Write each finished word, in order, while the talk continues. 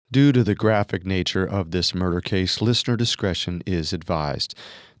Due to the graphic nature of this murder case, listener discretion is advised.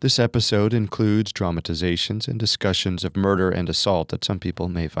 This episode includes dramatizations and discussions of murder and assault that some people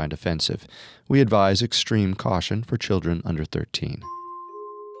may find offensive. We advise extreme caution for children under 13.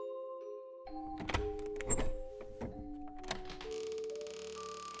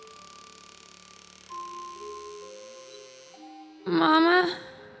 Mama?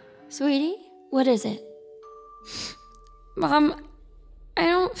 Sweetie? What is it? Mom, I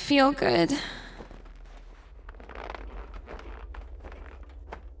don't feel good.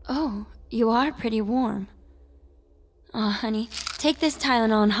 Oh, you are pretty warm. Aw, honey, take this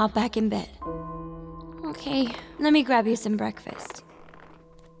Tylenol and hop back in bed. Okay, let me grab you some breakfast.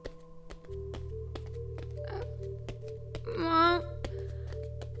 Mom,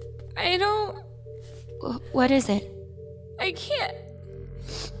 I don't... What is it? I can't...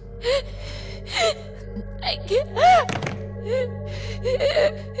 I can't...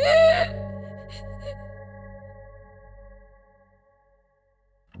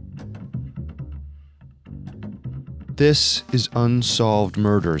 This is Unsolved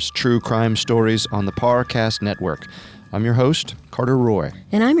Murders, true crime stories on the Parcast Network. I'm your host, Carter Roy.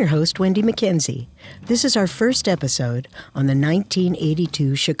 And I'm your host, Wendy McKenzie. This is our first episode on the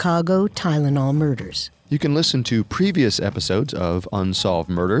 1982 Chicago Tylenol murders. You can listen to previous episodes of Unsolved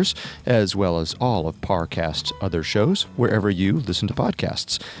Murders, as well as all of Parcast's other shows, wherever you listen to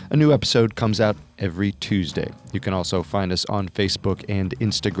podcasts. A new episode comes out every Tuesday. You can also find us on Facebook and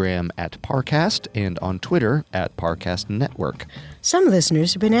Instagram at Parcast, and on Twitter at Parcast Network. Some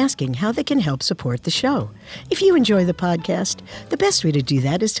listeners have been asking how they can help support the show. If you enjoy the podcast, the best way to do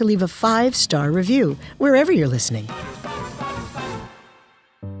that is to leave a 5-star review wherever you're listening.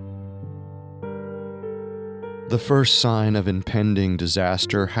 The first sign of impending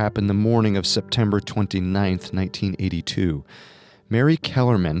disaster happened the morning of September 29, 1982. Mary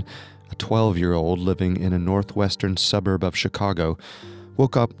Kellerman, a 12-year-old living in a northwestern suburb of Chicago,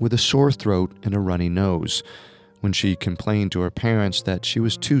 woke up with a sore throat and a runny nose. When she complained to her parents that she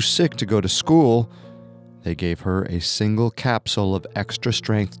was too sick to go to school, they gave her a single capsule of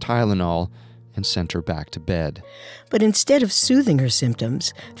extra-strength Tylenol and sent her back to bed. But instead of soothing her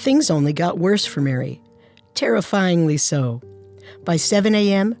symptoms, things only got worse for Mary. Terrifyingly so. By 7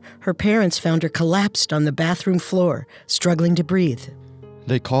 a.m., her parents found her collapsed on the bathroom floor, struggling to breathe.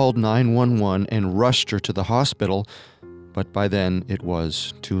 They called 911 and rushed her to the hospital, but by then it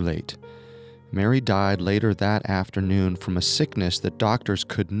was too late. Mary died later that afternoon from a sickness that doctors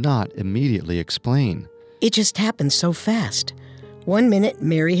could not immediately explain. It just happened so fast. 1 minute,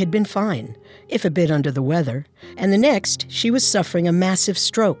 Mary had been fine, if a bit under the weather, and the next, she was suffering a massive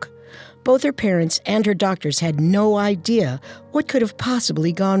stroke. Both her parents and her doctors had no idea what could have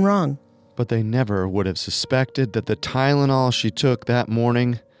possibly gone wrong. But they never would have suspected that the Tylenol she took that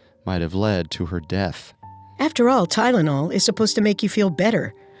morning might have led to her death. After all, Tylenol is supposed to make you feel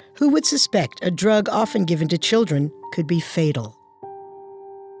better. Who would suspect a drug often given to children could be fatal?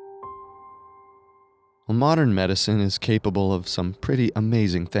 Well, modern medicine is capable of some pretty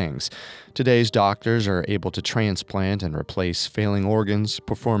amazing things. Today's doctors are able to transplant and replace failing organs,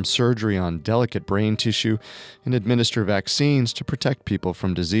 perform surgery on delicate brain tissue, and administer vaccines to protect people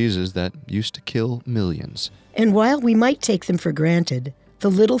from diseases that used to kill millions. And while we might take them for granted,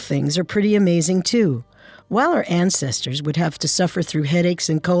 the little things are pretty amazing too. While our ancestors would have to suffer through headaches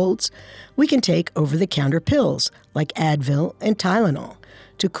and colds, we can take over-the-counter pills like Advil and Tylenol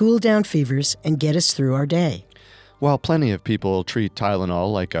to cool down fevers and get us through our day. While plenty of people treat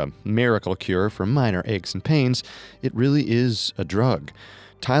Tylenol like a miracle cure for minor aches and pains, it really is a drug.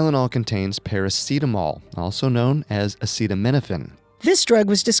 Tylenol contains paracetamol, also known as acetaminophen. This drug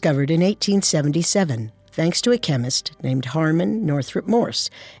was discovered in 1877, thanks to a chemist named Harmon Northrop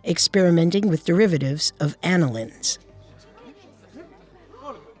Morse, experimenting with derivatives of anilines.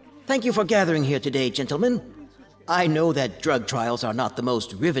 Thank you for gathering here today, gentlemen. I know that drug trials are not the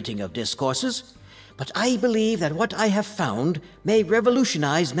most riveting of discourses, but I believe that what I have found may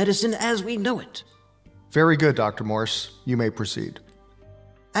revolutionize medicine as we know it. Very good, Dr. Morse. You may proceed.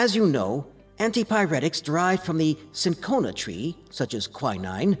 As you know, antipyretics derived from the cinchona tree, such as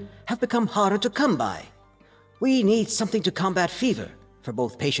quinine, have become harder to come by. We need something to combat fever for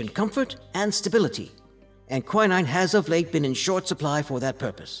both patient comfort and stability, and quinine has of late been in short supply for that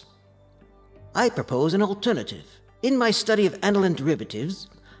purpose. I propose an alternative. In my study of aniline derivatives,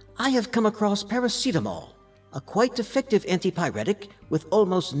 I have come across paracetamol, a quite effective antipyretic with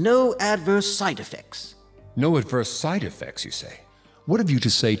almost no adverse side effects. No adverse side effects, you say? What have you to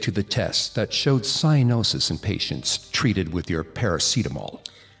say to the tests that showed cyanosis in patients treated with your paracetamol?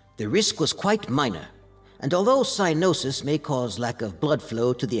 The risk was quite minor. And although cyanosis may cause lack of blood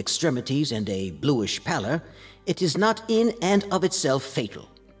flow to the extremities and a bluish pallor, it is not in and of itself fatal.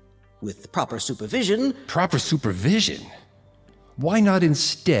 With proper supervision... Proper supervision? Why not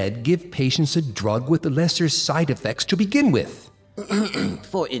instead give patients a drug with lesser side effects to begin with?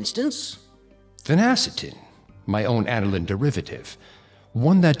 For instance? Phenacetin, my own aniline derivative.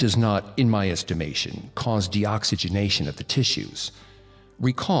 One that does not, in my estimation, cause deoxygenation of the tissues.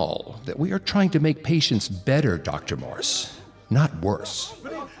 Recall that we are trying to make patients better, Dr. Morse, not worse.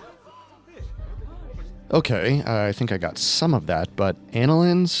 Okay, I think I got some of that, but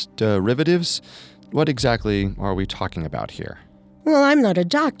anilines, derivatives, what exactly are we talking about here? Well, I'm not a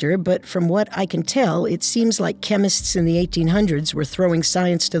doctor, but from what I can tell, it seems like chemists in the 1800s were throwing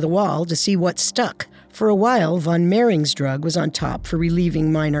science to the wall to see what stuck. For a while, von Mehring's drug was on top for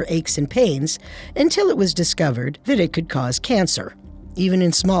relieving minor aches and pains, until it was discovered that it could cause cancer, even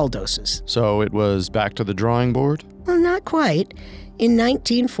in small doses. So it was back to the drawing board? Well, not quite. In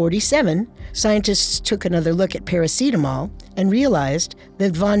 1947, scientists took another look at paracetamol and realized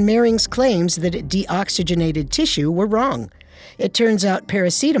that von Mehring's claims that it deoxygenated tissue were wrong. It turns out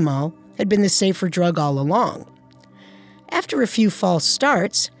paracetamol had been the safer drug all along. After a few false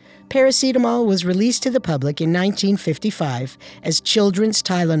starts, paracetamol was released to the public in 1955 as children's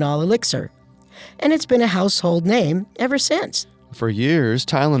Tylenol elixir, and it's been a household name ever since. For years,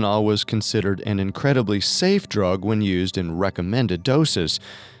 Tylenol was considered an incredibly safe drug when used in recommended doses.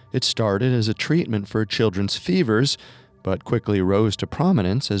 It started as a treatment for children's fevers, but quickly rose to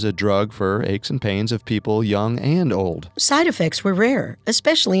prominence as a drug for aches and pains of people young and old. Side effects were rare,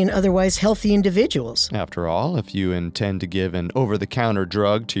 especially in otherwise healthy individuals. After all, if you intend to give an over-the-counter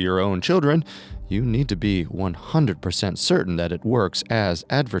drug to your own children, you need to be 100% certain that it works as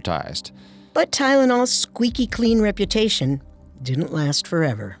advertised. But Tylenol's squeaky clean reputation didn't last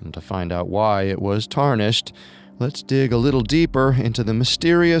forever. And to find out why it was tarnished, let's dig a little deeper into the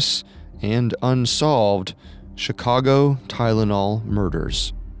mysterious and unsolved Chicago Tylenol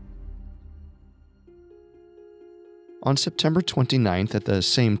murders. On September 29th, at the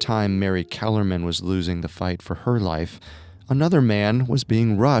same time Mary Kellerman was losing the fight for her life, another man was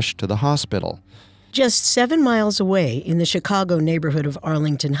being rushed to the hospital. Just 7 miles away in the Chicago neighborhood of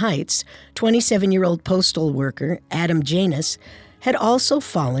Arlington Heights, 27-year-old postal worker Adam Janus had also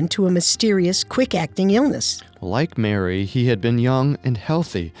fallen to a mysterious, quick-acting illness. Like Mary, he had been young and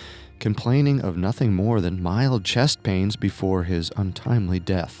healthy, complaining of nothing more than mild chest pains before his untimely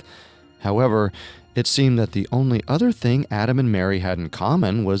death. However, it seemed that the only other thing Adam and Mary had in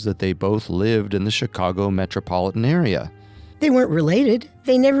common was that they both lived in the Chicago metropolitan area. They weren't related,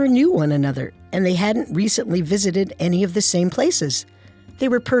 they never knew one another, and they hadn't recently visited any of the same places. They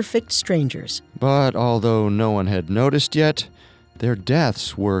were perfect strangers. But although no one had noticed yet, their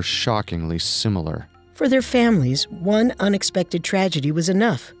deaths were shockingly similar. For their families, one unexpected tragedy was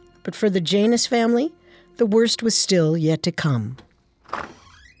enough. But for the Janus family, the worst was still yet to come.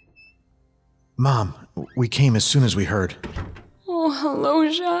 Mom, we came as soon as we heard. Oh,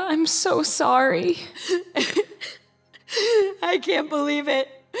 Aloysia, I'm so sorry. I can't believe it.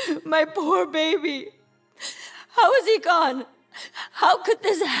 My poor baby. How is he gone? How could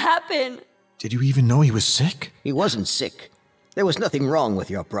this happen? Did you even know he was sick? He wasn't sick. There was nothing wrong with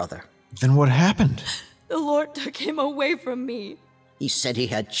your brother. Then what happened? The Lord took him away from me. He said he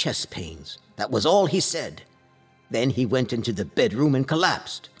had chest pains. That was all he said. Then he went into the bedroom and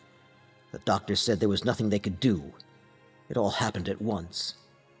collapsed. The doctor said there was nothing they could do. It all happened at once.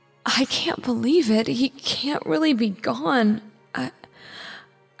 I can't believe it. He can't really be gone.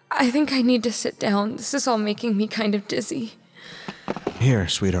 I think I need to sit down. This is all making me kind of dizzy. Here,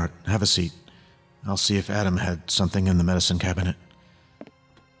 sweetheart, have a seat. I'll see if Adam had something in the medicine cabinet.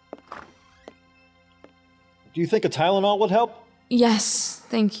 Do you think a Tylenol would help? Yes,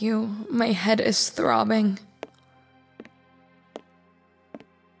 thank you. My head is throbbing.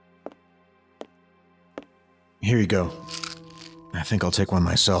 Here you go. I think I'll take one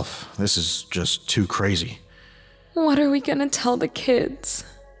myself. This is just too crazy. What are we gonna tell the kids?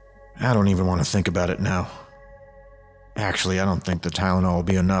 I don't even want to think about it now. Actually, I don't think the Tylenol will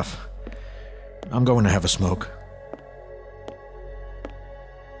be enough. I'm going to have a smoke.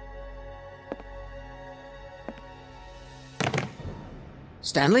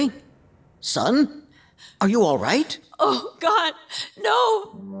 Stanley? Son? Are you all right? Oh, God,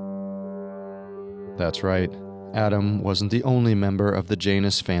 no! That's right. Adam wasn't the only member of the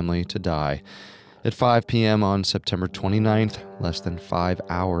Janus family to die. At 5 p.m. on September 29th, less than 5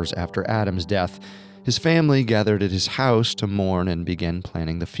 hours after Adam's death, his family gathered at his house to mourn and began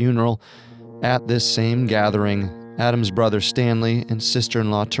planning the funeral. At this same gathering, Adam's brother Stanley and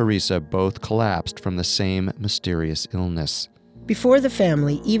sister-in-law Teresa both collapsed from the same mysterious illness. Before the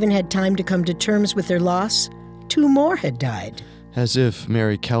family even had time to come to terms with their loss, 2 more had died. As if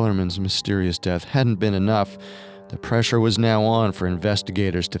Mary Kellerman's mysterious death hadn't been enough, the pressure was now on for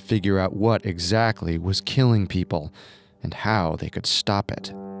investigators to figure out what exactly was killing people and how they could stop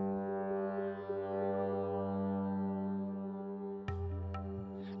it.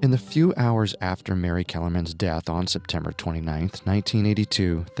 In the few hours after Mary Kellerman's death on September 29,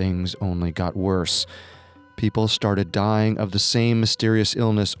 1982, things only got worse. People started dying of the same mysterious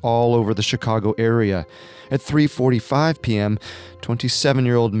illness all over the Chicago area. At 3:45 p.m.,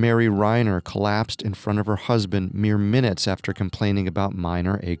 27-year-old Mary Reiner collapsed in front of her husband mere minutes after complaining about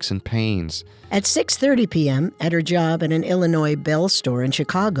minor aches and pains. At 6:30 p.m., at her job at an Illinois Bell store in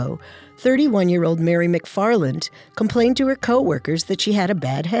Chicago, 31-year-old Mary McFarland complained to her coworkers that she had a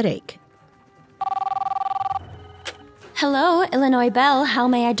bad headache. Hello, Illinois Bell. How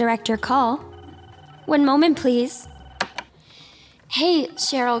may I direct your call? One moment, please. Hey,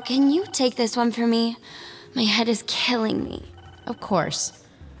 Cheryl, can you take this one for me? My head is killing me. Of course.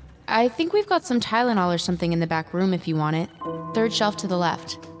 I think we've got some Tylenol or something in the back room if you want it. 3rd shelf to the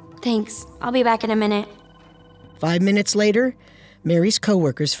left. Thanks. I'll be back in a minute. 5 minutes later, Mary's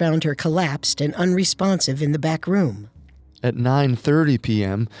coworkers found her collapsed and unresponsive in the back room. At 9:30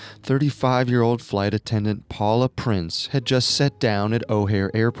 p.m., 35-year-old flight attendant Paula Prince had just sat down at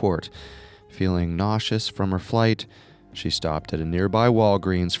O'Hare Airport. Feeling nauseous from her flight, she stopped at a nearby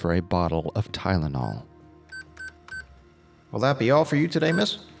Walgreens for a bottle of Tylenol. Will that be all for you today,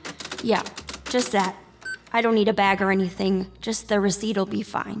 miss? Yeah, just that. I don't need a bag or anything. Just the receipt'll be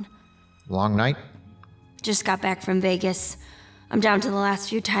fine. Long night? Just got back from Vegas. I'm down to the last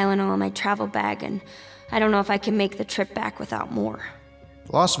few Tylenol in my travel bag, and I don't know if I can make the trip back without more.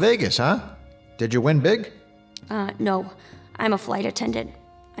 Las Vegas, huh? Did you win big? No. I'm a flight attendant.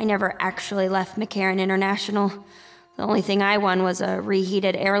 I never actually left McCarran International. The only thing I won was a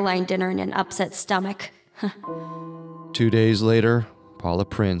reheated airline dinner and an upset stomach. 2 days later, Paula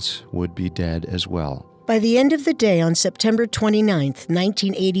Prince would be dead as well. By the end of the day on September 29th,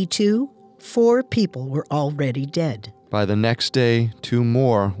 1982, 4 people were already dead. By the next day, 2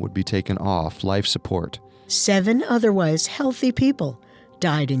 more would be taken off life support. 7 otherwise healthy people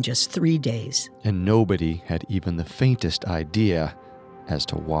died in just 3 days. And nobody had even the faintest idea as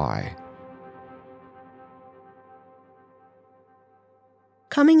to why.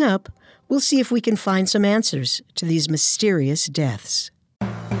 Coming up, we'll see if we can find some answers to these mysterious deaths.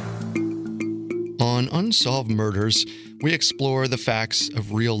 On Unsolved Murders, we explore the facts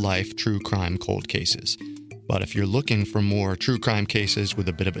of real-life true crime cold cases. But if you're looking for more true crime cases with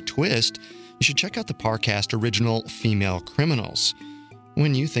a bit of a twist, you should check out the Parcast original Female Criminals.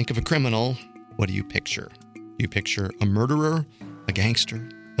 When you think of a criminal, what do you picture? You picture a murderer, a gangster,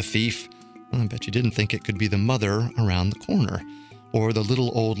 a thief? Well, I bet you didn't think it could be the mother around the corner, or the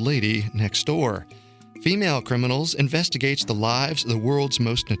little old lady next door. Female Criminals investigates the lives of the world's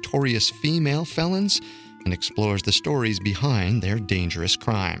most notorious female felons and explores the stories behind their dangerous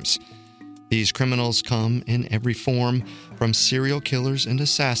crimes. These criminals come in every form, from serial killers and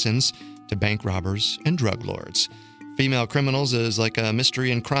assassins to bank robbers and drug lords. Female Criminals is like a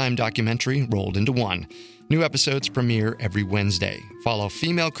mystery and crime documentary rolled into one. New episodes premiere every Wednesday. Follow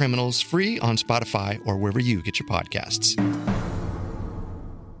Female Criminals free on Spotify or wherever you get your podcasts.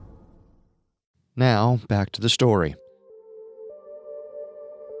 Now, back to the story.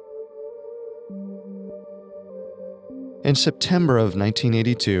 In September of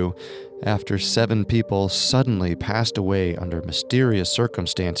 1982, after 7 people suddenly passed away under mysterious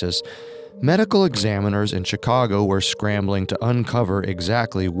circumstances, medical examiners in Chicago were scrambling to uncover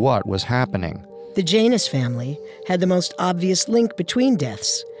exactly what was happening. The Janus family had the most obvious link between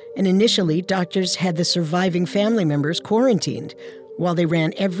deaths, and initially doctors had the surviving family members quarantined while they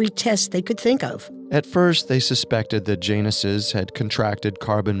ran every test they could think of. At first, they suspected the Januses had contracted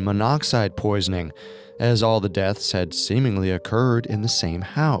carbon monoxide poisoning, as all the deaths had seemingly occurred in the same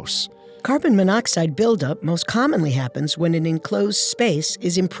house. Carbon monoxide buildup most commonly happens when an enclosed space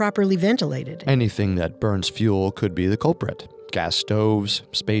is improperly ventilated. Anything that burns fuel could be the culprit. Gas stoves,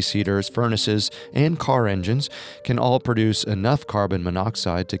 space heaters, furnaces, and car engines can all produce enough carbon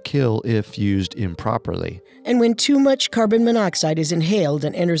monoxide to kill if used improperly. And when too much carbon monoxide is inhaled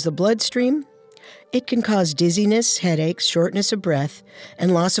and enters the bloodstream, it can cause dizziness, headaches, shortness of breath,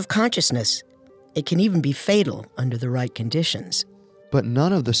 and loss of consciousness. It can even be fatal under the right conditions. But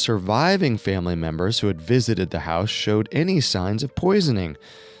none of the surviving family members who had visited the house showed any signs of poisoning.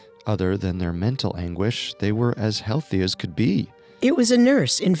 Other than their mental anguish, they were as healthy as could be. It was a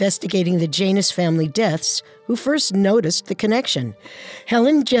nurse investigating the Janus family deaths who first noticed the connection.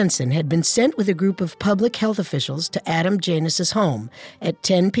 Helen Jensen had been sent with a group of public health officials to Adam Janus's home at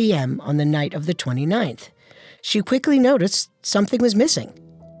 10 p.m. on the night of the 29th. She quickly noticed something was missing.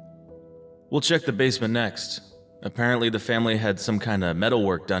 We'll check the basement next. Apparently the family had some kind of metal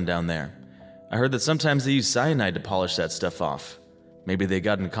work done down there. I heard that sometimes they use cyanide to polish that stuff off. Maybe they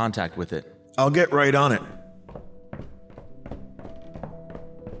got in contact with it. I'll get right on it.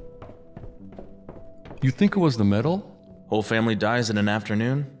 You think it was the metal? Whole family dies in an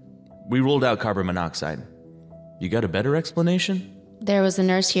afternoon? We ruled out carbon monoxide. You got a better explanation? There was a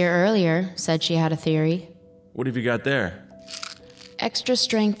nurse here earlier, said she had a theory. What have you got there? Extra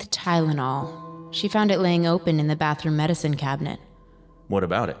strength Tylenol. She found it laying open in the bathroom medicine cabinet. What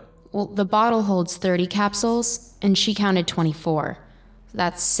about it? Well, the bottle holds 30 capsules, and she counted 24.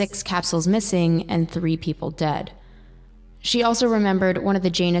 That's 6 capsules missing and 3 people dead. She also remembered one of the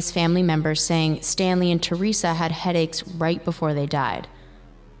Janus family members saying Stanley and Teresa had headaches right before they died.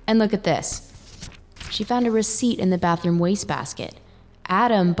 And look at this. She found a receipt in the bathroom wastebasket.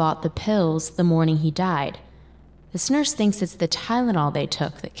 Adam bought the pills the morning he died. This nurse thinks it's the Tylenol they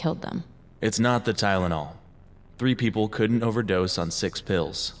took that killed them. It's not the Tylenol. 3 people couldn't overdose on 6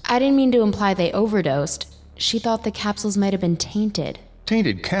 pills. I didn't mean to imply they overdosed. She thought the capsules might have been tainted.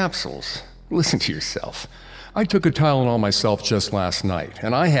 Tainted capsules? Listen to yourself. I took a Tylenol myself just last night,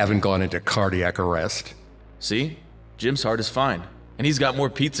 and I haven't gone into cardiac arrest. See? Jim's heart is fine, and he's got more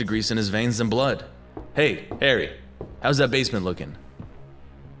pizza grease in his veins than blood. Hey, Harry, how's that basement looking?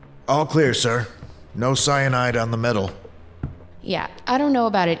 All clear, sir. No cyanide on the metal. Yeah, I don't know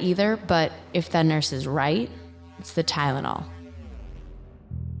about it either, but if that nurse is right, it's the Tylenol.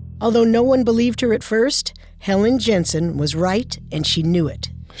 Although no one believed her at first, Helen Jensen was right, and she knew it.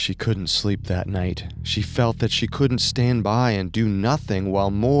 She couldn't sleep that night. She felt that she couldn't stand by and do nothing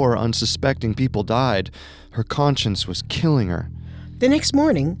while more unsuspecting people died. Her conscience was killing her. The next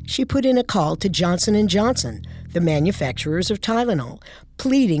morning, she put in a call to Johnson & Johnson, the manufacturers of Tylenol,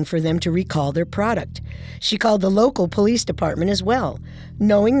 pleading for them to recall their product. She called the local police department as well,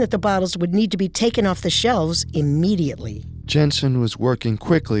 knowing that the bottles would need to be taken off the shelves immediately. Jensen was working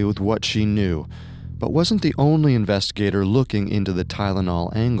quickly with what she knew, but wasn't the only investigator looking into the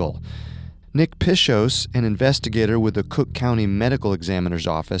Tylenol angle. Nick Pichos, an investigator with the Cook County Medical Examiner's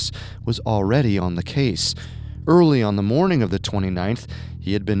Office, was already on the case. Early on the morning of the 29th,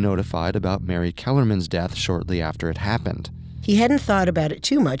 he had been notified about Mary Kellerman's death shortly after it happened. He hadn't thought about it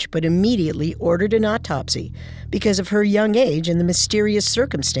too much, but immediately ordered an autopsy because of her young age and the mysterious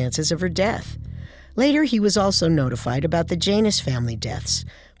circumstances of her death. Later, he was also notified about the Janus family deaths,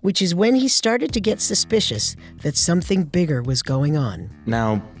 which is when he started to get suspicious that something bigger was going on.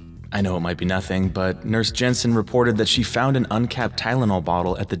 Now, I know it might be nothing, but Nurse Jensen reported that she found an uncapped Tylenol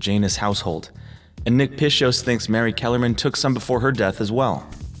bottle at the Janus household. And Nick Pichos thinks Mary Kellerman took some before her death as well.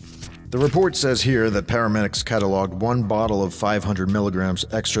 The report says here that paramedics cataloged 1 bottle of 500 milligrams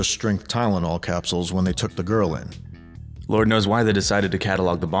extra-strength Tylenol capsules when they took the girl in. Lord knows why they decided to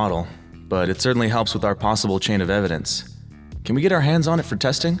catalog the bottle, but it certainly helps with our possible chain of evidence. Can we get our hands on it for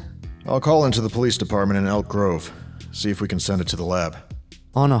testing? I'll call into the police department in Elk Grove, see if we can send it to the lab.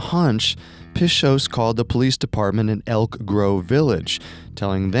 On a hunch, Pichos called the police department in Elk Grove Village,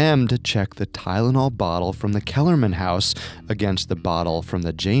 telling them to check the Tylenol bottle from the Kellerman house against the bottle from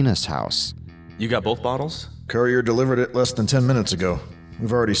the Janus house. You got both bottles? Courier delivered it less than 10 minutes ago.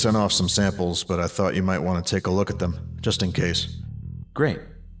 We've already sent off some samples, but I thought you might want to take a look at them, just in case. Great.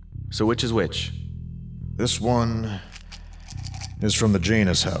 So which is which? This one is from the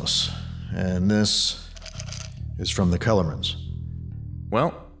Janus house, and this is from the Kellermans.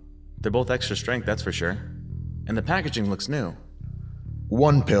 Well, they're both extra strength, that's for sure. And the packaging looks new.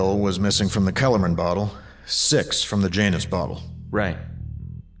 1 pill was missing from the Kellerman bottle, 6 from the Janus bottle. Right.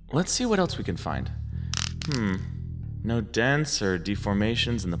 Let's see what else we can find. No dents or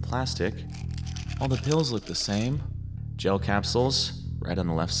deformations in the plastic. All the pills look the same. Gel capsules, red on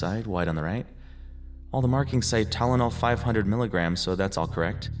the left side, white on the right. All the markings say Tylenol 500 milligrams, so that's all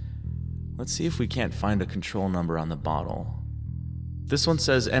correct. Let's see if we can't find a control number on the bottle. This one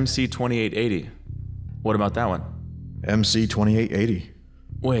says MC2880. What about that one? MC2880.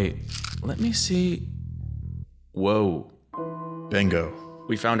 Wait, let me see. Whoa. Bingo.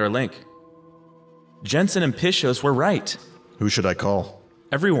 We found our link. Jensen and Pichos were right. Who should I call?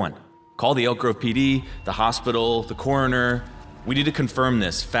 Everyone. Call the Elk Grove PD, the hospital, the coroner. We need to confirm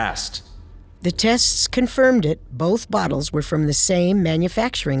this fast. The tests confirmed it. Both bottles were from the same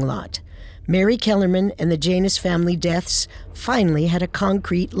manufacturing lot. Mary Kellerman and the Janus family deaths finally had a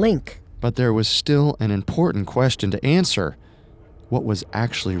concrete link. But there was still an important question to answer. what was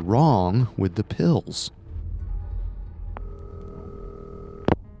actually wrong with the pills.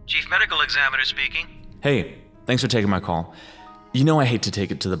 Chief Medical Examiner speaking. Hey, thanks for taking my call. You know I hate to take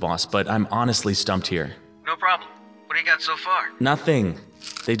it to the boss, but I'm honestly stumped here. No problem. What do you got so far? Nothing.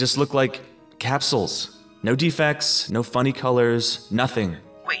 They just look like capsules. No defects, no funny colors, nothing.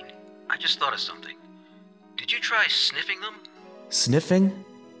 Wait, I just thought of something. Did you try sniffing them? Sniffing?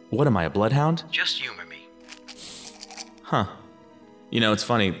 What am I, a bloodhound? Just humor me. Huh. You know, it's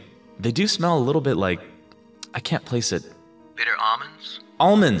funny. They do smell a little bit like... I can't place it. Bitter almonds?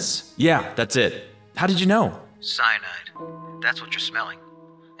 Almonds! Yeah, that's it. How did you know? Cyanide. That's what you're smelling.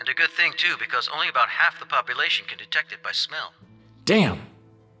 And a good thing, too, because only about half the population can detect it by smell. Damn!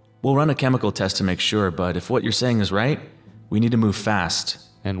 We'll run a chemical test to make sure, but if what you're saying is right, we need to move fast.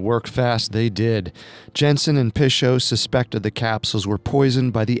 And work fast they did. Jensen and Pisho suspected the capsules were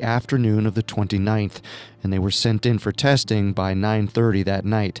poisoned by the afternoon of the 29th, and they were sent in for testing by 9:30 that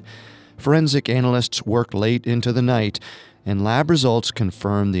night. Forensic analysts worked late into the night, and lab results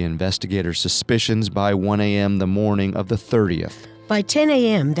confirmed the investigators' suspicions by 1 a.m. the morning of the 30th. By 10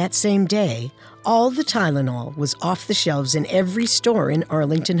 a.m. that same day, all the Tylenol was off the shelves in every store in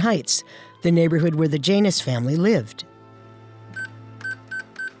Arlington Heights, the neighborhood where the Janus family lived.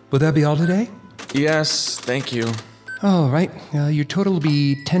 Will that be all today? Yes, thank you. All right. Your total will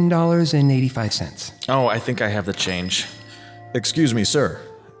be $10.85. Oh, I think I have the change. Excuse me, sir.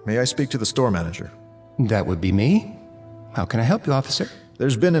 May I speak to the store manager? That would be me. How can I help you, officer?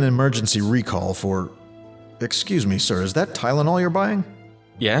 There's been an emergency recall for... Excuse me, sir, is that Tylenol you're buying?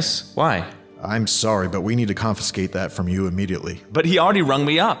 Yes? Why? I'm sorry, but we need to confiscate that from you immediately. But he already rung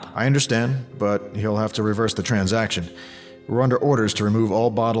me up. I understand, but he'll have to reverse the transaction. We're under orders to remove all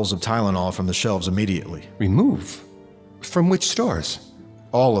bottles of Tylenol from the shelves immediately. Remove? From which stores?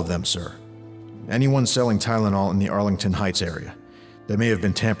 All of them, sir. Anyone selling Tylenol in the Arlington Heights area. They may have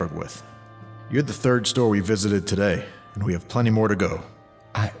been tampered with. You're the third store we visited today, and we have plenty more to go.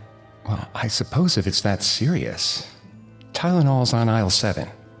 I suppose if it's that serious. Tylenol's on aisle 7.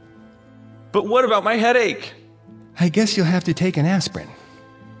 But what about my headache? I guess you'll have to take an aspirin.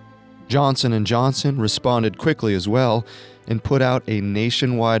 Johnson & Johnson responded quickly as well and put out a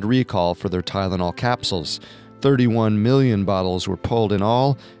nationwide recall for their Tylenol capsules. 31 million bottles were pulled in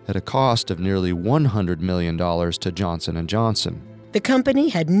all at a cost of nearly $100 million to Johnson & Johnson. The company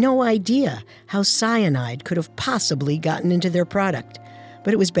had no idea how cyanide could have possibly gotten into their product,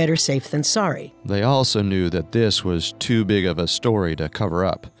 but it was better safe than sorry. They also knew that this was too big of a story to cover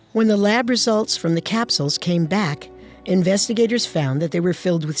up. When the lab results from the capsules came back, investigators found that they were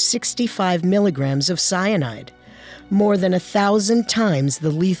filled with 65 milligrams of cyanide, more than 1,000 times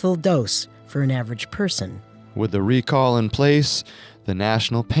the lethal dose for an average person. With the recall in place, the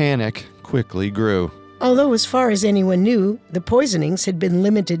national panic quickly grew. Although, as far as anyone knew, the poisonings had been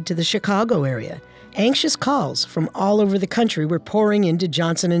limited to the Chicago area. Anxious calls from all over the country were pouring into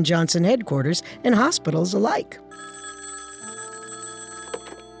Johnson & Johnson headquarters and hospitals alike.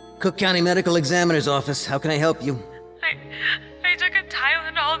 Cook County Medical Examiner's Office, how can I help you? I took a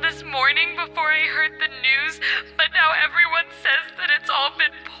Tylenol this morning before I heard the news, but now everyone says that it's all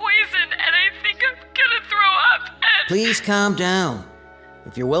been poisoned and I think I'm gonna throw up. Please calm down.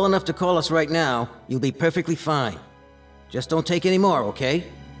 If you're well enough to call us right now, you'll be perfectly fine. Just don't take any more, okay?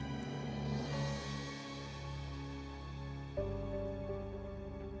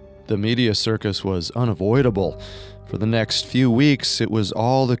 The media circus was unavoidable. For the next few weeks, it was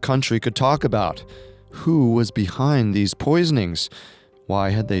all the country could talk about. Who was behind these poisonings? Why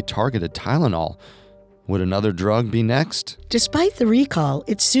had they targeted Tylenol? Would another drug be next? Despite the recall,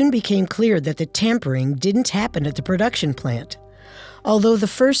 it soon became clear that the tampering didn't happen at the production plant. Although the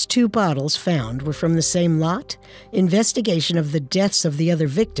first 2 bottles found were from the same lot, investigation of the deaths of the other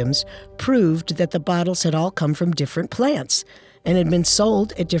victims proved that the bottles had all come from different plants and had been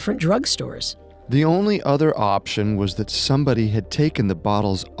sold at different drugstores. The only other option was that somebody had taken the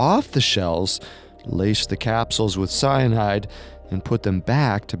bottles off the shelves, laced the capsules with cyanide, and put them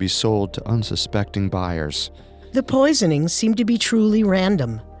back to be sold to unsuspecting buyers. The poisonings seemed to be truly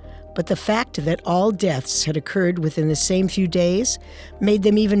random, but the fact that all deaths had occurred within the same few days made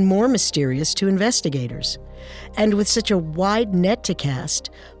them even more mysterious to investigators. And with such a wide net to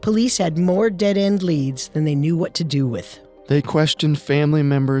cast, police had more dead-end leads than they knew what to do with. They questioned family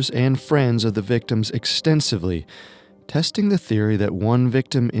members and friends of the victims extensively, testing the theory that one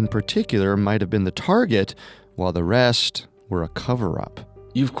victim in particular might have been the target, while the rest were a cover-up.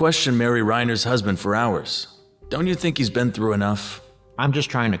 You've questioned Mary Reiner's husband for hours. Don't you think he's been through enough? I'm just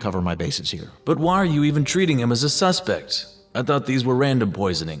trying to cover my bases here. But why are you even treating him as a suspect? I thought these were random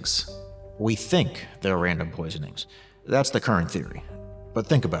poisonings. We think they're random poisonings. That's the current theory. But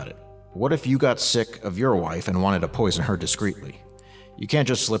think about it. What if you got sick of your wife and wanted to poison her discreetly? You can't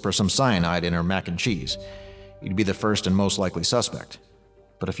just slip her some cyanide in her mac and cheese. You'd be the first and most likely suspect.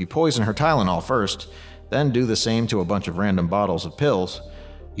 But if you poison her Tylenol first, then do the same to a bunch of random bottles of pills,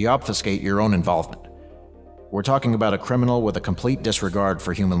 you obfuscate your own involvement. We're talking about a criminal with a complete disregard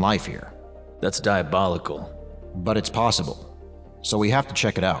for human life here. That's diabolical. But it's possible. So we have to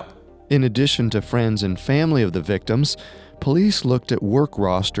check it out. In addition to friends and family of the victims, police looked at work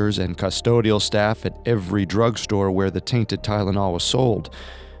rosters and custodial staff at every drugstore where the tainted Tylenol was sold.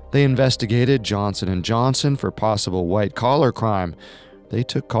 They investigated Johnson & Johnson for possible white-collar crime. They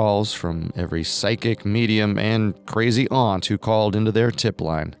took calls from every psychic, medium, and crazy aunt who called into their tip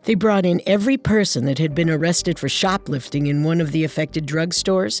line. They brought in every person that had been arrested for shoplifting in one of the affected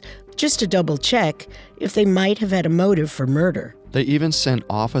drugstores just to double-check if they might have had a motive for murder. They even sent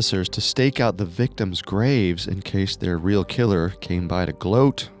officers to stake out the victims' graves in case their real killer came by to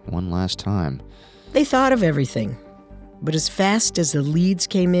gloat one last time. They thought of everything, but as fast as the leads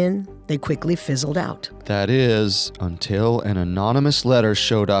came in, they quickly fizzled out. That is, until an anonymous letter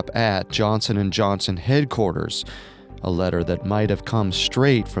showed up at Johnson & Johnson headquarters, a letter that might have come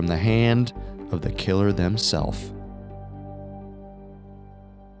straight from the hand of the killer themselves.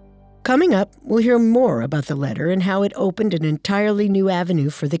 Coming up, we'll hear more about the letter and how it opened an entirely new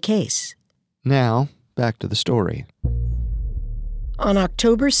avenue for the case. Now, back to the story. On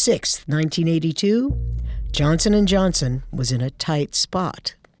October 6, 1982, Johnson & Johnson was in a tight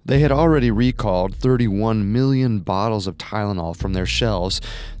spot. They had already recalled 31 million bottles of Tylenol from their shelves,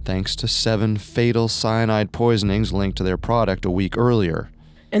 thanks to 7 fatal cyanide poisonings linked to their product a week earlier.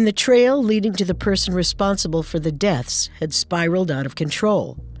 And the trail leading to the person responsible for the deaths had spiraled out of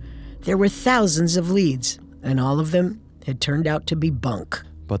control. There were thousands of leads, and all of them had turned out to be bunk.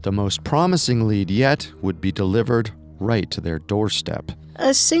 But the most promising lead yet would be delivered right to their doorstep.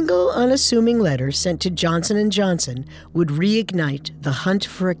 A single, unassuming letter sent to Johnson & Johnson would reignite the hunt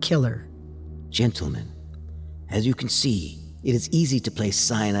for a killer. Gentlemen, as you can see, it is easy to place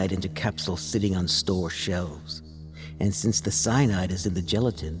cyanide into capsules sitting on store shelves. And since the cyanide is in the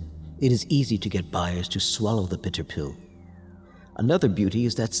gelatin, it is easy to get buyers to swallow the bitter pill. Another beauty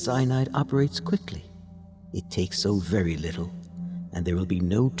is that cyanide operates quickly. It takes so very little, and there will be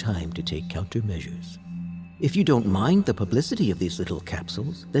no time to take countermeasures. If you don't mind the publicity of these little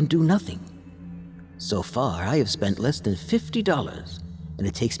capsules, then do nothing. So far, I have spent less than $50, and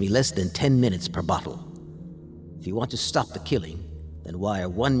it takes me less than 10 minutes per bottle. If you want to stop the killing, then wire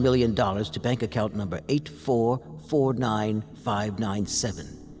 $1 million to bank account number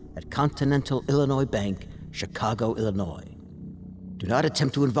 8449597 at Continental Illinois Bank, Chicago, Illinois. Do not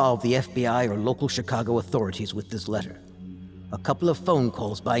attempt to involve the FBI or local Chicago authorities with this letter. A couple of phone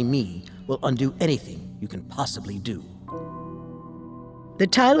calls by me will undo anything you can possibly do. The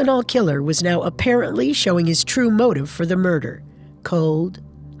Tylenol killer was now apparently showing his true motive for the murder: cold,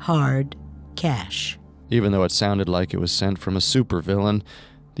 hard cash. Even though it sounded like it was sent from a supervillain,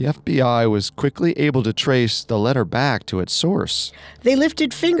 the FBI was quickly able to trace the letter back to its source. They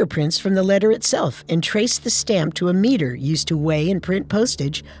lifted fingerprints from the letter itself and traced the stamp to a meter used to weigh and print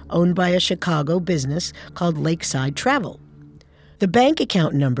postage owned by a Chicago business called Lakeside Travel. The bank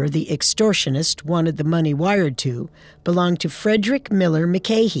account number the extortionist wanted the money wired to belonged to Frederick Miller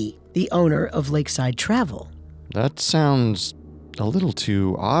McCahey, the owner of Lakeside Travel. That sounds a little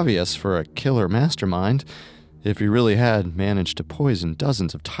too obvious for a killer mastermind. If he really had managed to poison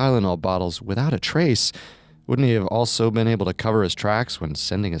dozens of Tylenol bottles without a trace, wouldn't he have also been able to cover his tracks when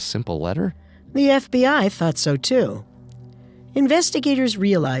sending a simple letter? The FBI thought so too. Investigators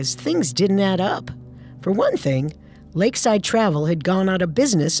realized things didn't add up. For one thing, Lakeside Travel had gone out of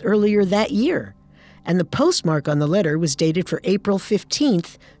business earlier that year, and the postmark on the letter was dated for April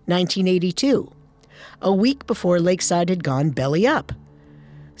 15th, 1982, a week before Lakeside had gone belly up.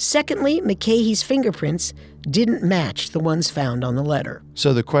 Secondly, McCahey's fingerprints didn't match the ones found on the letter.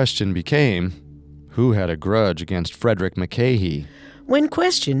 So the question became, who had a grudge against Frederick McCahey? When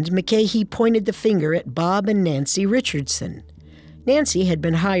questioned, McCahey pointed the finger at Bob and Nancy Richardson. Nancy had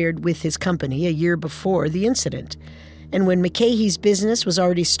been hired with his company a year before the incident, and when McCahey's business was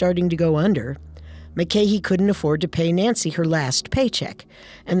already starting to go under, McCahey couldn't afford to pay Nancy her last paycheck,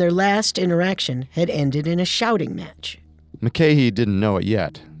 and their last interaction had ended in a shouting match. McCahey didn't know it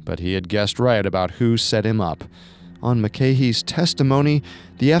yet, but he had guessed right about who set him up. On McCahey's testimony,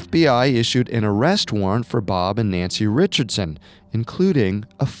 the FBI issued an arrest warrant for Bob and Nancy Richardson, including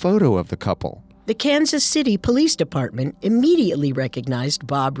a photo of the couple. The Kansas City Police Department immediately recognized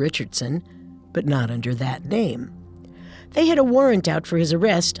Bob Richardson, but not under that name. They had a warrant out for his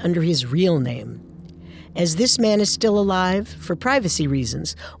arrest under his real name. As this man is still alive, for privacy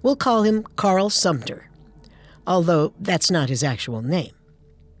reasons, we'll call him Carl Sumter, although that's not his actual name.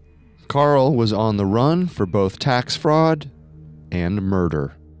 Carl was on the run for both tax fraud and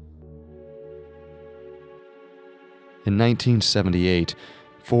murder. In 1978,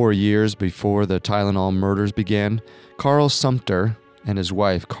 4 years before the Tylenol murders began, Carl Sumter and his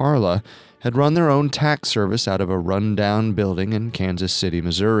wife Carla had run their own tax service out of a run-down building in Kansas City,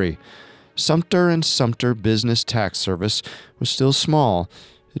 Missouri. Sumter & Sumter Business Tax Service was still small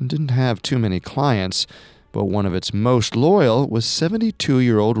and didn't have too many clients, but one of its most loyal was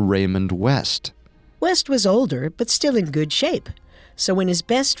 72-year-old Raymond West. West was older, but still in good shape. So when his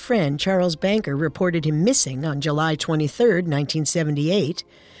best friend, Charles Banker, reported him missing on July 23, 1978,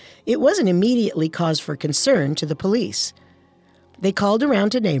 it wasn't immediately cause for concern to the police. They called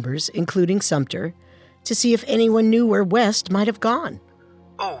around to neighbors, including Sumter, to see if anyone knew where West might have gone.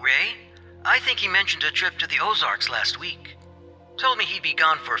 Oh, Ray? I think he mentioned a trip to the Ozarks last week. Told me he'd be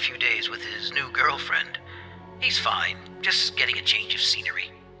gone for a few days with his new girlfriend. He's fine, just getting a change of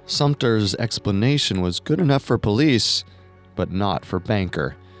scenery. Sumter's explanation was good enough for police, but not for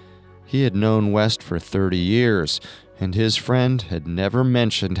Banker. He had known West for 30 years, and his friend had never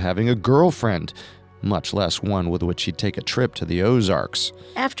mentioned having a girlfriend, much less one with which he'd take a trip to the Ozarks.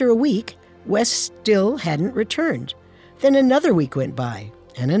 After a week, West still hadn't returned. Then another week went by,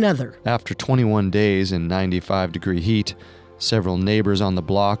 and another. After 21 days in 95-degree heat, several neighbors on the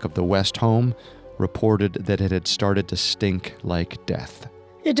block of the West home reported that it had started to stink like death.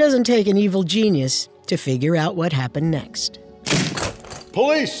 It doesn't take an evil genius to figure out what happened next.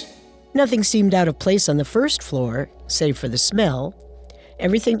 Police! Nothing seemed out of place on the first floor, save for the smell.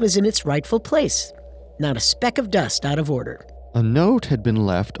 Everything was in its rightful place. Not a speck of dust out of order. A note had been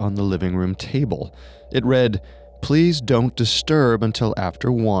left on the living room table. It read, "Please don't disturb until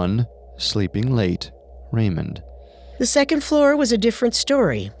after 1, sleeping late, Raymond." The second floor was a different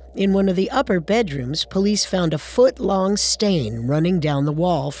story. In one of the upper bedrooms, police found a foot-long stain running down the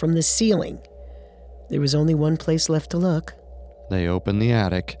wall from the ceiling. There was only one place left to look. They opened the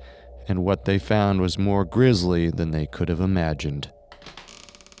attic, and what they found was more grisly than they could have imagined.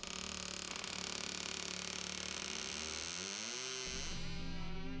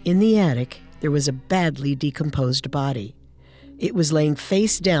 In the attic, there was a badly decomposed body. It was laying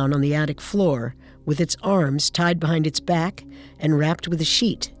face down on the attic floor, with its arms tied behind its back and wrapped with a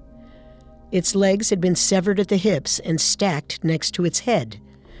sheet. Its legs had been severed at the hips and stacked next to its head.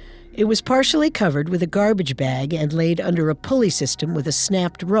 It was partially covered with a garbage bag and laid under a pulley system with a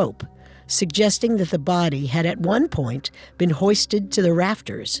snapped rope, suggesting that the body had at one point been hoisted to the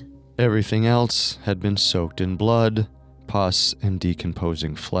rafters. Everything else had been soaked in blood, pus, and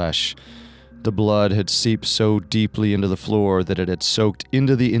decomposing flesh. The blood had seeped so deeply into the floor that it had soaked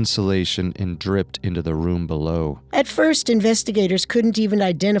into the insulation and dripped into the room below. At first, investigators couldn't even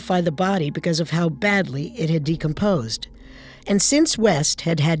identify the body because of how badly it had decomposed. And since West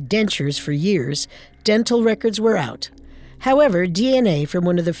had had dentures for years, dental records were out. However, DNA from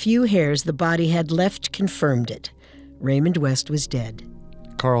one of the few hairs the body had left confirmed it. Raymond West was dead.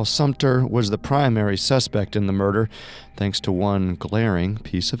 Carl Sumter was the primary suspect in the murder, thanks to one glaring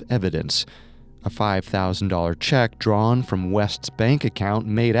piece of evidence. A $5,000 check drawn from West's bank account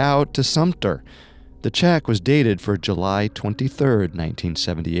made out to Sumter. The check was dated for July 23,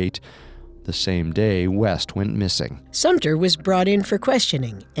 1978, the same day West went missing. Sumter was brought in for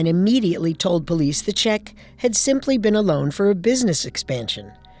questioning and immediately told police the check had simply been a loan for a business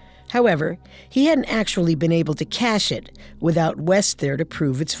expansion. However, he hadn't actually been able to cash it without West there to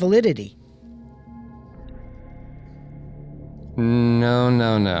prove its validity.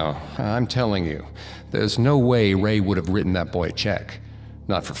 No. I'm telling you, there's no way Ray would have written that boy a check.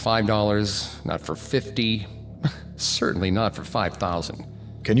 Not for $5, not for $50, certainly not for $5,000.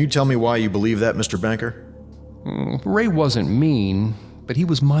 Can you tell me why you believe that, Mr. Banker? Ray wasn't mean, but he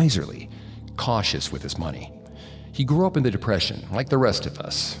was miserly, cautious with his money. He grew up in the Depression, like the rest of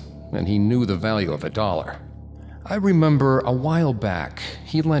us, and he knew the value of a dollar. I remember a while back,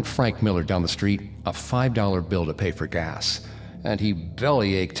 he lent Frank Miller down the street a $5 bill to pay for gas, and he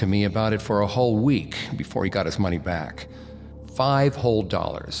bellyached to me about it for a whole week before he got his money back. $5 whole,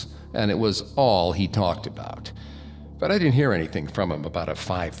 and it was all he talked about. But I didn't hear anything from him about a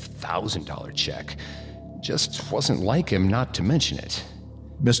 $5,000 check. Just wasn't like him not to mention it.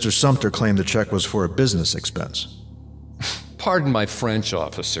 Mr. Sumter claimed the check was for a business expense. Pardon my French,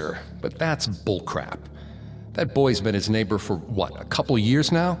 officer, but that's bullcrap. That boy's been his neighbor for, a couple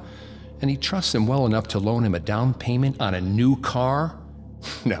years now? And he trusts him well enough to loan him a down payment on a new car?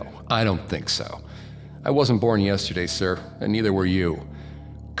 No, I don't think so. I wasn't born yesterday, sir, and neither were you.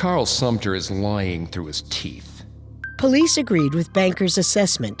 Carl Sumter is lying through his teeth. Police agreed with Banker's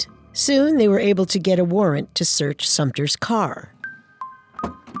assessment. Soon they were able to get a warrant to search Sumter's car.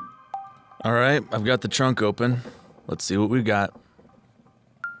 All right, I've got the trunk open. Let's see what we got.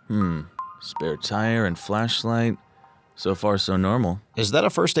 Spare tire and flashlight. So far, so normal. Is that a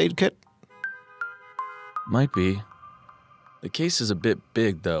first aid kit? Might be. The case is a bit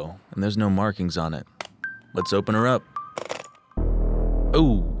big, though, and there's no markings on it. Let's open her up.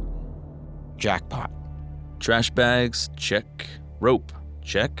 Oh, Jackpot. trash bags, check. Rope,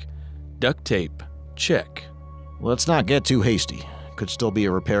 check. Duct tape, check. Let's not get too hasty. Could still be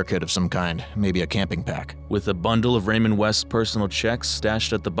a repair kit of some kind, maybe a camping pack. With a bundle of Raymond West's personal checks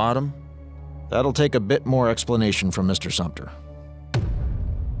stashed at the bottom? That'll take a bit more explanation from Mr. Sumter.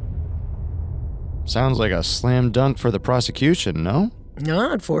 Sounds like a slam dunk for the prosecution, no?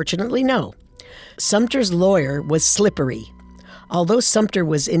 No, unfortunately, no. Sumter's lawyer was slippery. Although Sumter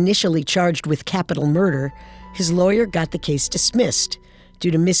was initially charged with capital murder, his lawyer got the case dismissed due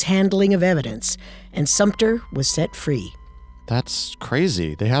to mishandling of evidence, and Sumter was set free. That's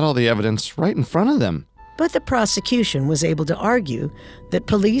crazy. They had all the evidence right in front of them. But the prosecution was able to argue that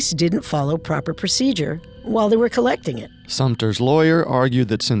police didn't follow proper procedure while they were collecting it. Sumter's lawyer argued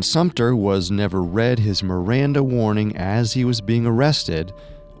that since Sumter was never read his Miranda warning as he was being arrested,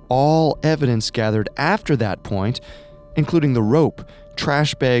 all evidence gathered after that point, including the rope,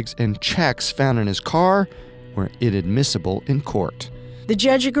 trash bags, and checks found in his car, were inadmissible in court. The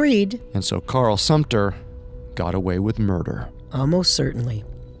judge agreed. And so Carl Sumter got away with murder. Almost certainly.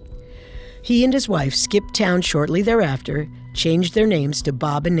 He and his wife skipped town shortly thereafter, changed their names to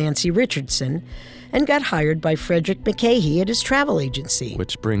Bob and Nancy Richardson, and got hired by Frederick McCahey at his travel agency.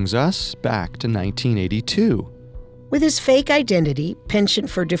 Which brings us back to 1982. With his fake identity, penchant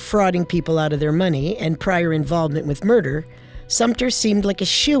for defrauding people out of their money, and prior involvement with murder, Sumter seemed like a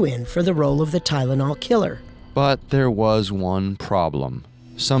shoo-in for the role of the Tylenol killer. But there was one problem.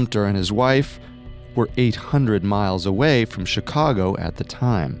 Sumter and his wife were 800 miles away from Chicago at the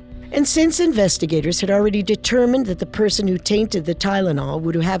time. And since investigators had already determined that the person who tainted the Tylenol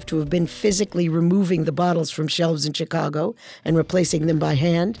would have to have been physically removing the bottles from shelves in Chicago and replacing them by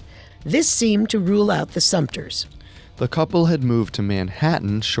hand, this seemed to rule out the Sumters. The couple had moved to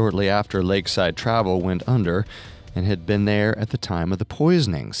Manhattan shortly after Lakeside Travel went under and had been there at the time of the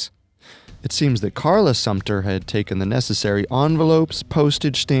poisonings. It seems that Carla Sumter had taken the necessary envelopes,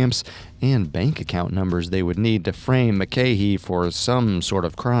 postage stamps, and bank account numbers they would need to frame McCahey for some sort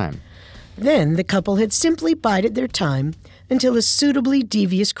of crime. Then the couple had simply bided their time until a suitably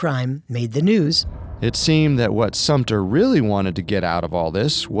devious crime made the news. It seemed that what Sumter really wanted to get out of all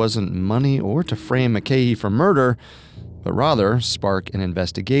this wasn't money or to frame McCahey for murder, but rather spark an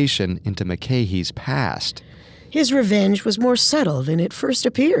investigation into McCahey's past. His revenge was more subtle than it first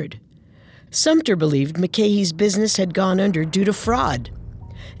appeared. Sumter believed McCahey's business had gone under due to fraud,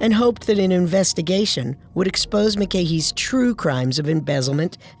 and hoped that an investigation would expose McCahey's true crimes of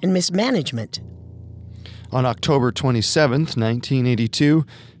embezzlement and mismanagement. On October 27, 1982,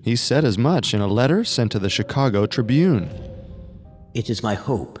 he said as much in a letter sent to the Chicago Tribune. It is my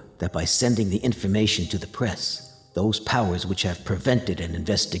hope that by sending the information to the press, those powers which have prevented an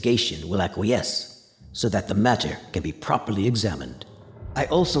investigation will acquiesce, so that the matter can be properly examined. I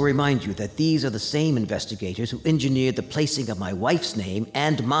also remind you that these are the same investigators who engineered the placing of my wife's name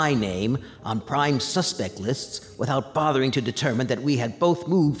and my name on prime suspect lists without bothering to determine that we had both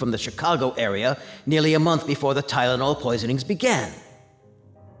moved from the Chicago area nearly a month before the Tylenol poisonings began.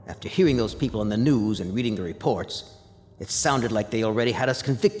 After hearing those people on the news and reading the reports, it sounded like they already had us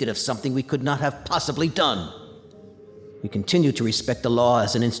convicted of something we could not have possibly done. We continue to respect the law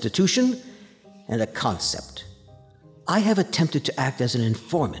as an institution and a concept. I have attempted to act as an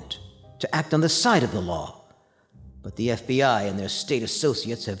informant, to act on the side of the law. But the FBI and their state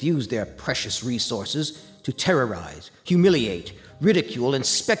associates have used their precious resources to terrorize, humiliate, ridicule, and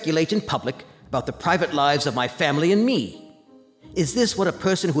speculate in public about the private lives of my family and me. Is this what a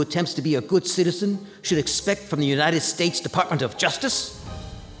person who attempts to be a good citizen should expect from the United States Department of Justice?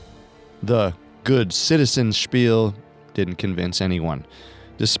 The good citizen spiel didn't convince anyone.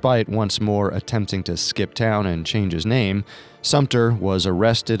 Despite once more attempting to skip town and change his name, Sumter was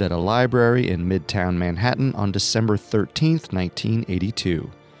arrested at a library in Midtown Manhattan on December 13,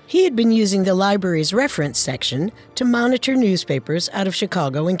 1982. He had been using the library's reference section to monitor newspapers out of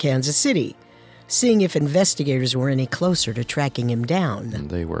Chicago and Kansas City, seeing if investigators were any closer to tracking him down. And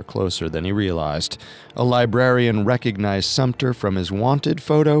they were closer than he realized. A librarian recognized Sumter from his wanted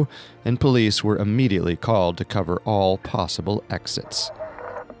photo, and police were immediately called to cover all possible exits.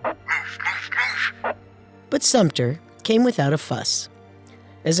 But Sumter came without a fuss.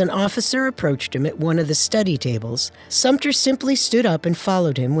 As an officer approached him at one of the study tables, Sumter simply stood up and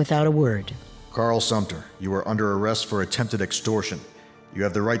followed him without a word. Carl Sumter, you are under arrest for attempted extortion. You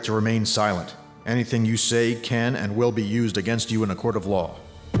have the right to remain silent. Anything you say can and will be used against you in a court of law.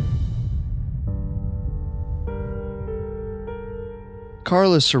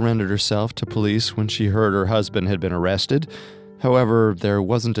 Carla surrendered herself to police when she heard her husband had been arrested. However, there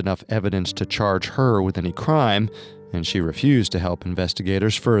wasn't enough evidence to charge her with any crime, and she refused to help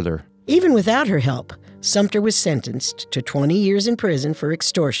investigators further. Even without her help, Sumter was sentenced to 20 years in prison for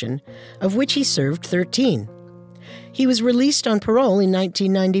extortion, of which he served 13. He was released on parole in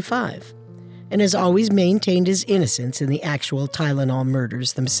 1995, and has always maintained his innocence in the actual Tylenol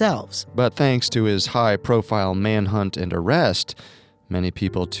murders themselves. But thanks to his high-profile manhunt and arrest, many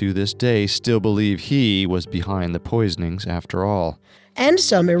people to this day still believe he was behind the poisonings after all. And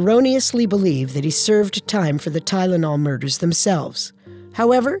some erroneously believe that he served time for the Tylenol murders themselves.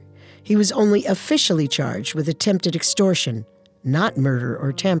 However, he was only officially charged with attempted extortion, not murder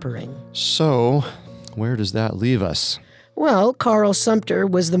or tampering. So, where does that leave us? Well, Carl Sumter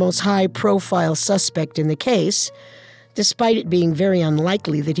was the most high-profile suspect in the case, despite it being very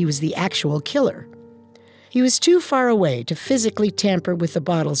unlikely that he was the actual killer. He was too far away to physically tamper with the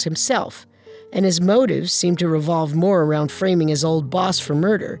bottles himself, and his motives seemed to revolve more around framing his old boss for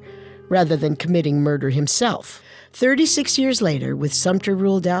murder, rather than committing murder himself. 36 years later, with Sumter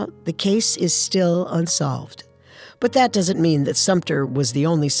ruled out, the case is still unsolved. But that doesn't mean that Sumter was the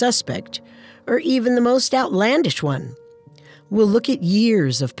only suspect, or even the most outlandish one. We'll look at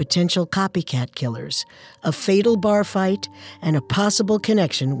years of potential copycat killers, a fatal bar fight, and a possible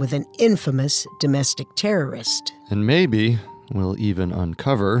connection with an infamous domestic terrorist. And maybe we'll even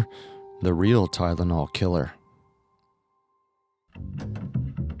uncover the real Tylenol killer.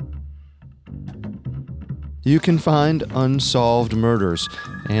 You can find Unsolved Murders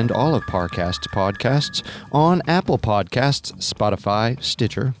and all of Parcast's podcasts on Apple Podcasts, Spotify,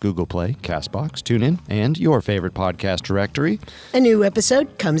 Stitcher, Google Play, CastBox, TuneIn, and your favorite podcast directory. A new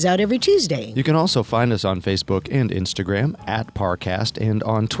episode comes out every Tuesday. You can also find us on Facebook and Instagram at Parcast and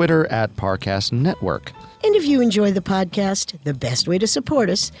on Twitter at Parcast Network. And if you enjoy the podcast, the best way to support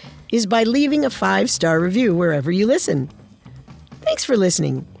us is by leaving a 5-star review wherever you listen. Thanks for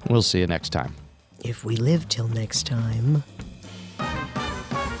listening. We'll see you next time. If we live till next time.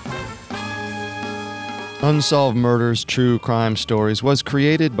 Unsolved Murders True Crime Stories was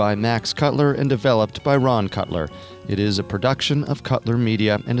created by Max Cutler and developed by Ron Cutler. It is a production of Cutler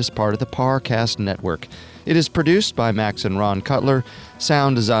Media and is part of the Parcast Network. It is produced by Max and Ron Cutler,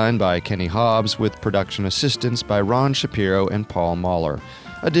 sound designed by Kenny Hobbs, with production assistance by Ron Shapiro and Paul Mahler.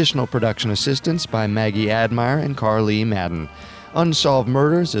 Additional production assistance by Maggie Admire and Carly Madden. Unsolved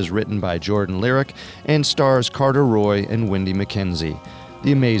Murders is written by Jordan Lyric and stars Carter Roy and Wendy McKenzie.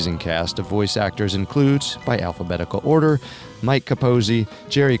 The amazing cast of voice actors includes, by alphabetical order, Mike Capozzi,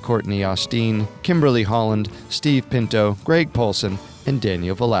 Jerry Courtney Austin, Kimberly Holland, Steve Pinto, Greg Polson, and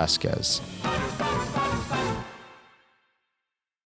Daniel Velasquez.